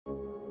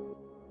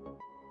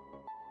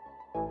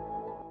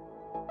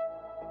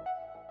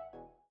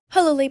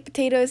Hello late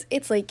potatoes,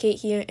 it's Late Kate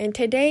here, and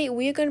today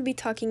we are going to be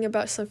talking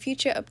about some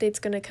future updates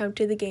going to come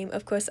to the game.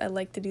 Of course, I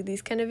like to do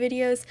these kind of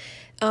videos,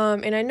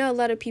 and I know a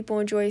lot of people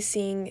enjoy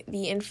seeing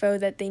the info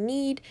that they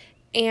need,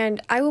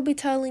 and I will be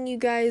telling you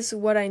guys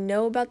what I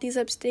know about these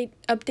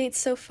updates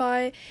so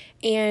far,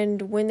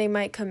 and when they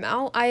might come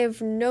out. I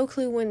have no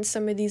clue when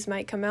some of these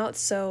might come out,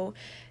 so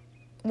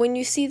when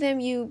you see them,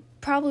 you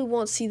probably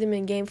won't see them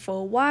in game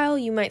for a while.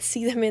 You might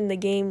see them in the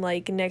game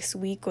like next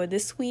week or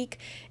this week.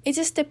 It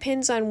just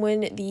depends on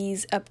when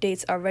these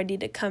updates are ready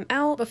to come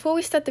out. Before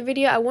we start the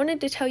video, I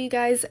wanted to tell you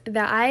guys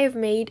that I have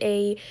made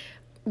a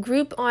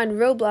group on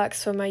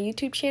Roblox for my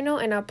YouTube channel,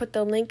 and I'll put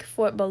the link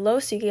for it below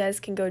so you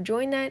guys can go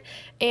join that.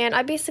 And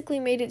I basically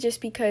made it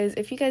just because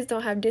if you guys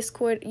don't have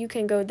Discord, you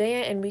can go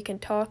there and we can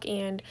talk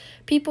and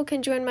people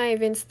can join my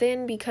events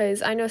then,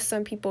 because I know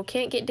some people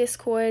can't get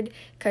Discord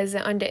because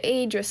they're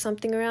underage or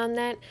something around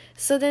that.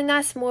 So then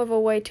that's more of a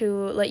way to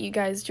let you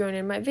guys join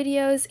in my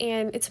videos,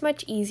 and it's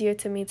much easier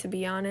to me, to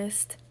be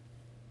honest.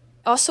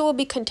 Also, we'll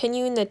be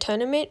continuing the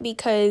tournament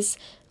because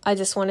I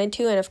just wanted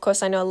to, and of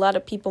course I know a lot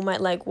of people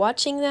might like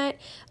watching that.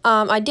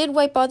 I did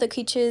wipe all the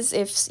creatures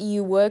if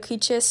you were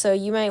creatures, so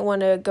you might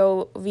want to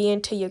go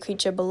re-enter your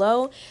creature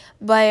below.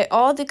 But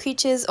all the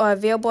creatures are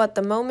available at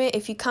the moment.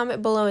 If you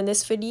comment below in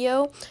this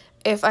video,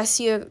 if I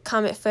see a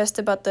comment first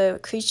about the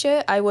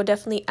creature, I will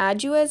definitely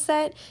add you as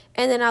that,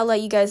 and then I'll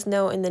let you guys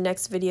know in the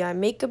next video I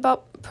make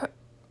about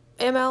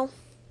ML.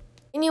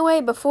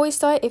 Anyway, before we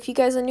start, if you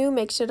guys are new,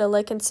 make sure to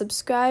like and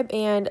subscribe,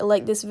 and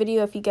like this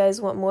video if you guys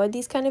want more of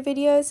these kind of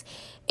videos.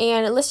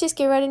 And let's just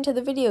get right into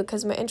the video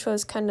because my intro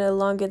is kind of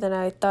longer than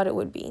I thought it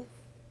would be.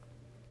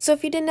 So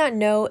if you did not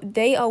know,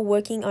 they are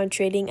working on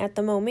trading at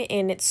the moment,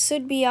 and it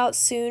should be out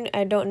soon.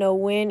 I don't know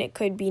when. It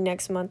could be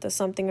next month or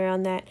something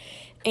around that.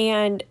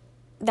 And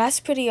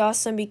that's pretty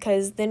awesome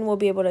because then we'll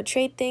be able to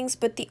trade things.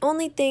 But the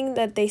only thing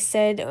that they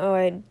said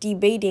or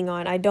debating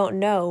on, I don't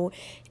know,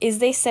 is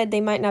they said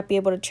they might not be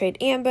able to trade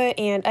Amber.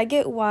 And I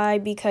get why,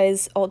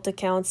 because alt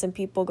accounts and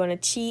people are going to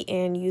cheat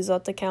and use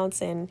alt accounts,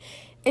 and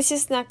it's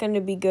just not going to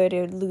be good.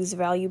 It would lose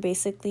value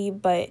basically.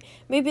 But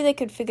maybe they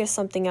could figure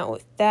something out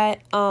with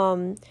that.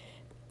 But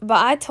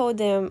I told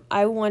them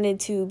I wanted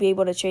to be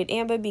able to trade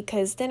Amber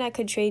because then I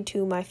could trade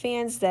to my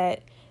fans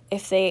that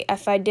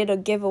if I did a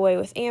giveaway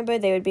with Amber,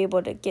 they would be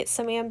able to get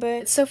some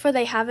Amber. So far,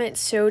 they haven't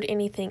showed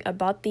anything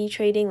about the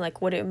trading, like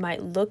what it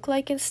might look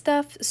like and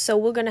stuff. So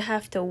we're going to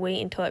have to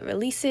wait until it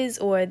releases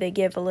or they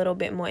give a little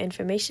bit more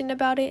information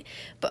about it.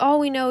 But all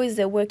we know is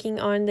they're working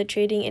on the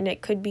trading, and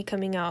it could be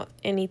coming out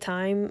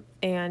anytime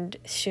and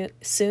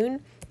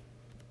soon.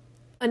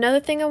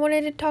 Another thing I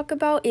wanted to talk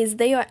about is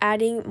they are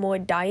adding more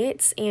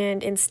diets,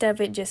 and instead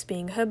of it just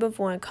being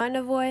herbivore and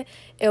carnivore,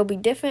 it'll be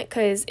different,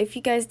 because if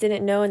you guys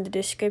didn't know, in the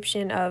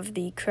description of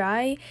the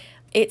cry,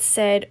 it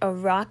said a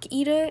rock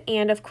eater,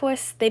 and of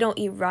course they don't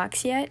eat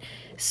rocks yet.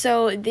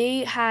 So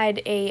they had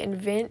an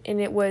event, and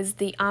it was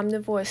the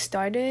omnivore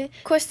starter.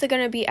 Of course, they're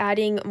going to be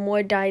adding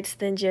more diets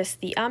than just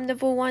the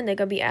omnivore one. They're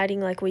going to be adding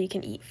like where you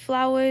can eat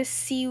flowers,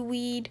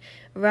 seaweed,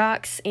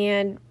 rocks,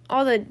 and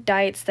all the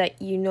diets that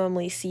you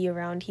normally see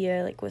around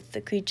here, like with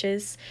the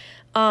creatures.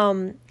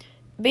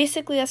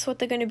 Basically, that's what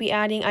they're going to be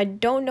adding. I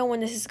don't know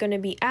when this is going to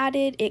be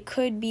added. It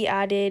could be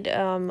added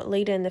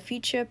later in the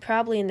future,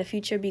 probably in the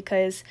future,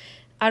 because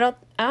I don't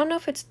know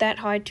if it's that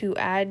hard to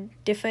add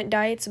different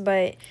diets,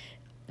 but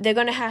they're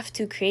going to have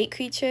to create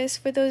creatures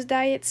for those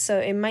diets, so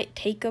it might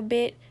take a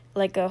bit,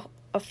 like a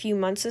few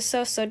months or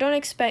so. So don't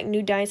expect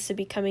new diets to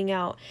be coming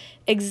out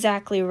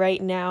exactly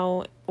right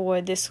now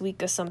or this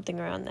week or something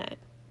around that.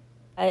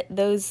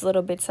 Those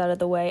little bits out of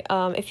the way.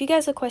 If you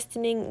guys are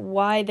questioning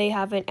why they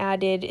haven't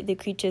added the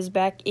creatures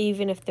back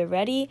even if they're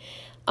ready,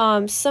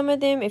 some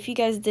of them, if you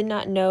guys did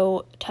not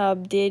know,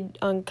 Tub did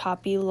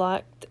uncopy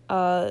locked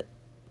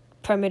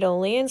Pyramidal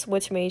Lands,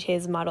 which made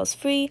his models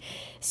free.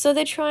 So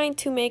they're trying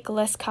to make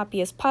less copy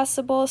as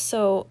possible.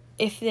 So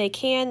if they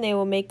can, they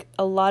will make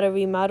a lot of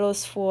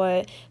remodels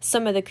for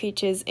some of the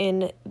creatures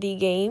in the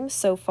game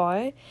so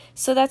far.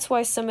 So that's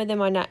why some of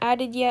them are not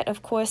added yet.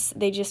 Of course,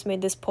 they just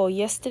made this poll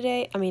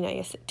yesterday. I mean, not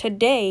yesterday.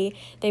 Today,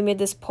 they made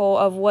this poll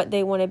of what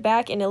they wanted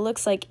back, and it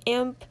looks like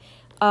Imp,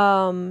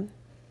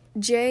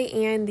 Jay,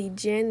 and the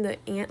Jin,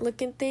 the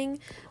ant-looking thing.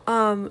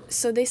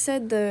 So they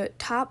said the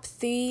top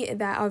 3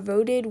 that are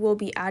voted will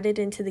be added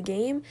into the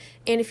game.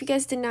 And if you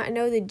guys did not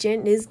know, the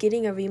Jin is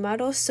getting a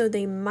remodel, so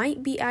they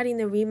might be adding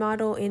the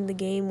remodel in the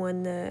game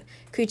when the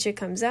creature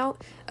comes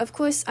out. Of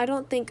course, I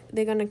don't think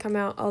they're gonna come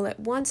out all at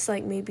once,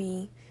 like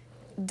maybe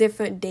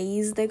different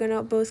days they're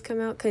gonna both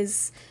come out,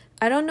 because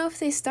I don't know if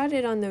they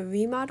started on the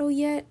remodel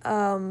yet.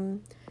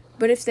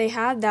 But if they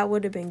had, that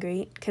would have been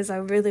great, because I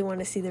really want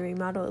to see the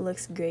remodel. It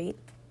looks great.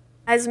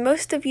 As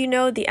most of you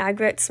know, the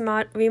Agret's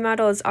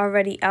remodel is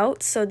already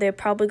out, so they're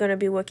probably going to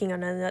be working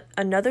on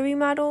another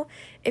remodel.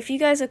 If you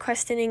guys are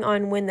questioning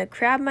on when the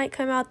crab might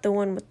come out, the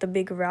one with the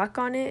big rock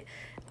on it,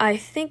 I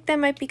think that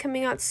might be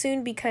coming out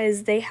soon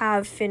because they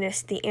have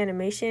finished the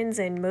animations,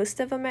 and most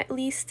of them at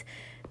least.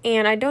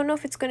 and I don't know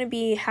if it's going to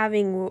be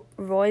having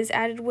Roy's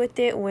added with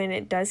it when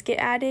it does get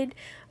added,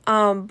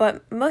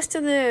 but most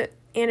of the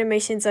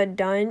animations are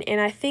done, and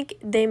I think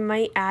they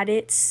might add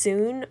it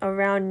soon,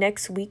 around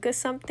next week or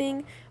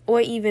something,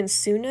 or even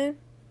sooner.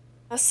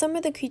 Some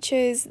of the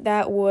creatures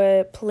that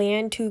were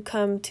planned to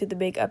come to the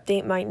big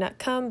update might not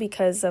come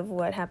because of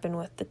what happened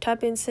with the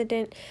tub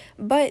incident,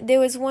 but there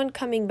was one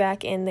coming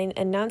back, and they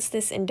announced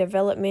this in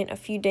development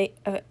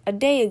a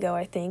day ago,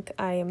 I think.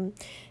 I am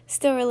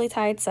still really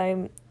tired, so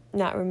I'm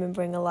not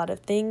remembering a lot of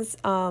things.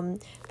 But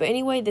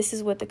anyway, this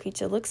is what the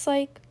creature looks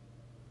like.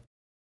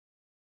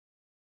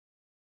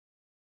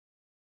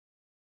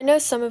 I know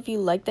some of you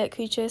like that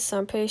creature, so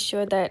I'm pretty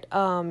sure that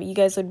you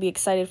guys would be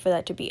excited for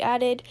that to be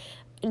added.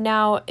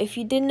 Now, if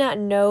you did not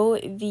know,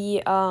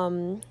 the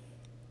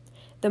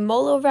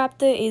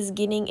Raptor is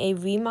getting a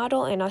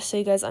remodel, and I'll show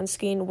you guys on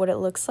screen what it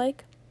looks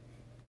like.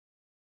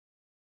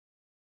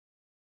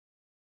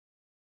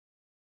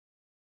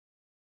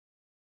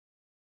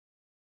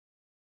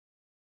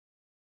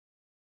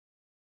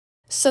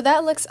 So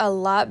that looks a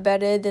lot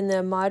better than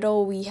the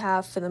model we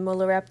have for the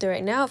Raptor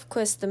right now. Of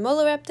course, the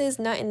Raptor is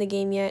not in the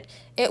game yet.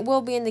 It will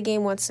be in the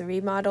game once the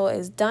remodel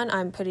is done,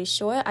 I'm pretty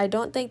sure. I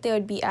don't think they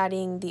would be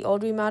adding the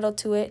old remodel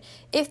to it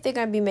if they're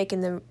going to be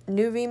making the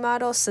new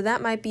remodel, so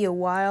that might be a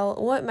while,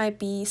 or it might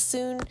be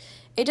soon.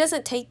 It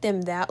doesn't take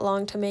them that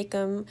long to make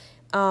them.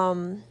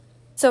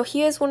 So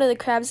here's one of the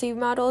Crabs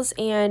remodels,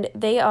 and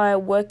they are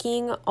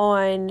working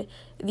on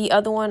the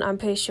other one, I'm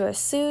pretty sure,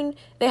 soon.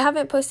 They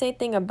haven't posted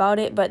anything about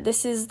it, but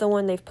this is the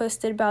one they've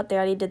posted about. They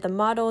already did the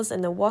models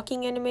and the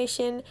walking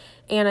animation,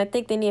 and I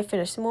think they need to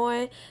finish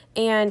more.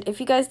 And if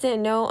you guys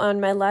didn't know, on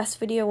my last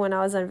video when I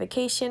was on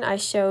vacation, I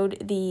showed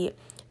the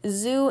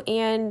zoo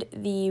and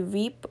the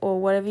reap, or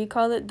whatever you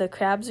call it, the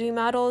Crabs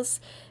remodels.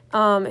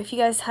 If you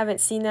guys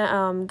haven't seen that,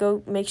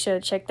 go make sure to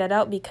check that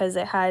out, because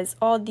it has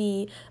all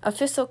the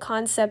official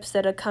concepts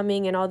that are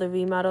coming and all the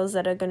remodels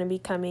that are going to be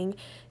coming,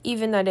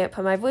 even though I didn't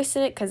put my voice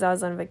in it because I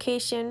was on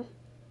vacation.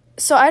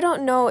 So I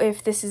don't know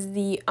if this is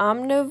the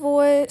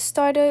omnivore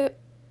starter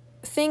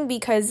thing,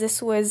 because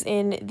this was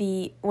in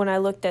the, when I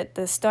looked at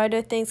the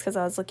starter things, because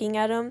I was looking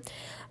at them.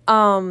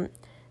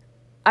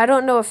 I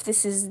don't know if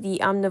this is the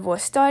omnivore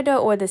starter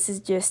or this is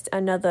just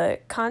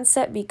another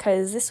concept,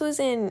 because this was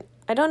in,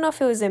 I don't know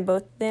if it was in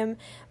both of them,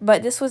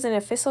 but this was in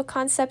official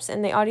concepts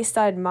and they already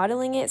started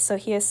modeling it. So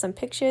here's some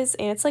pictures,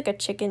 and it's like a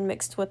chicken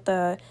mixed with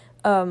a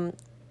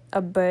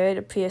bird,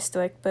 a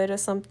prehistoric bird or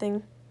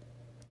something.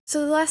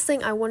 So the last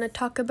thing I want to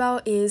talk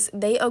about is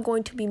they are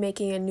going to be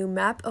making a new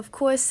map. Of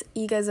course,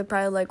 you guys are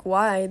probably like,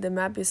 why? The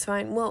map is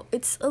fine. Well,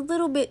 it's a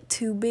little bit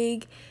too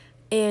big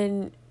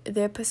in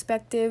their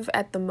perspective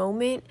at the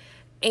moment,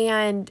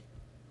 and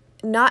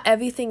not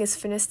everything is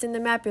finished in the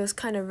map. It was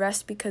kind of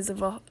rushed because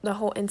of the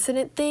whole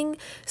incident thing.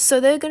 So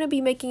they're going to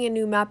be making a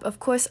new map. Of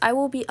course, I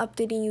will be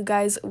updating you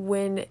guys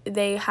when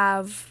they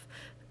have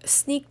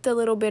sneaked a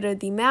little bit of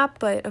the map,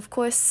 but of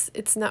course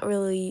it's not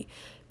really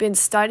been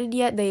started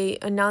yet. They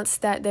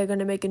announced that they're going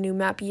to make a new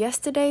map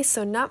yesterday,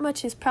 so not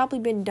much has probably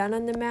been done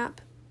on the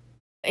map.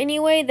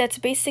 Anyway, that's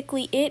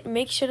basically it.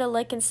 Make sure to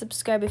like and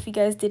subscribe if you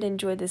guys did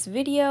enjoy this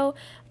video.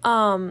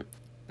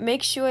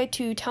 Make sure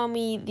to tell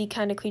me the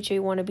kind of creature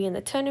you want to be in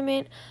the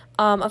tournament.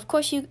 Of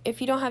course,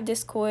 if you don't have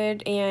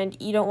Discord and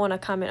you don't want to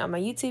comment on my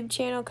YouTube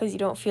channel because you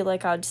don't feel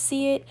like I'll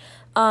see it,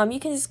 you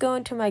can just go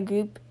into my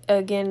group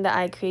again that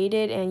I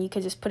created, and you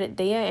can just put it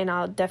there and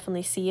I'll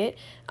definitely see it.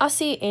 I'll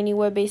see it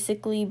anywhere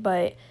basically,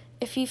 but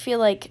if you feel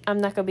like I'm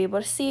not going to be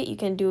able to see it, you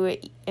can do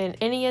it in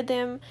any of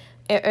them.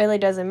 It really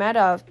doesn't matter.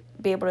 I'll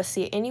be able to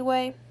see it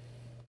anyway.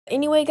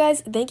 Anyway,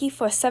 guys, thank you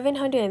for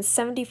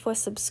 774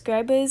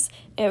 subscribers.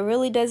 It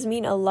really does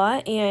mean a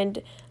lot,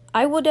 and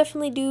I will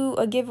definitely do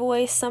a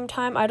giveaway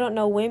sometime. I don't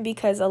know when,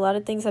 because a lot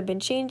of things have been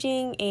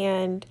changing,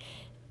 and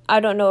I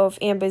don't know if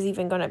Amber's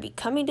even going to be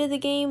coming to the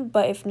game,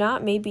 but if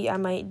not, maybe I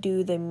might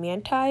do the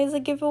Manti as a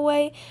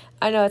giveaway.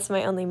 I know it's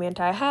my only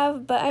Manti I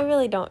have, but I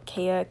really don't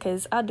care,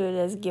 because I'll do it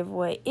as a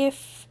giveaway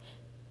if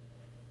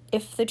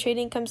the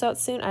trading comes out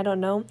soon. I don't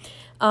know.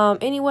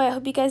 Anyway, I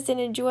hope you guys did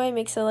enjoy.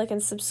 Make sure to like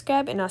and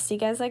subscribe, and I'll see you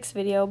guys next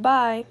video.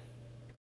 Bye.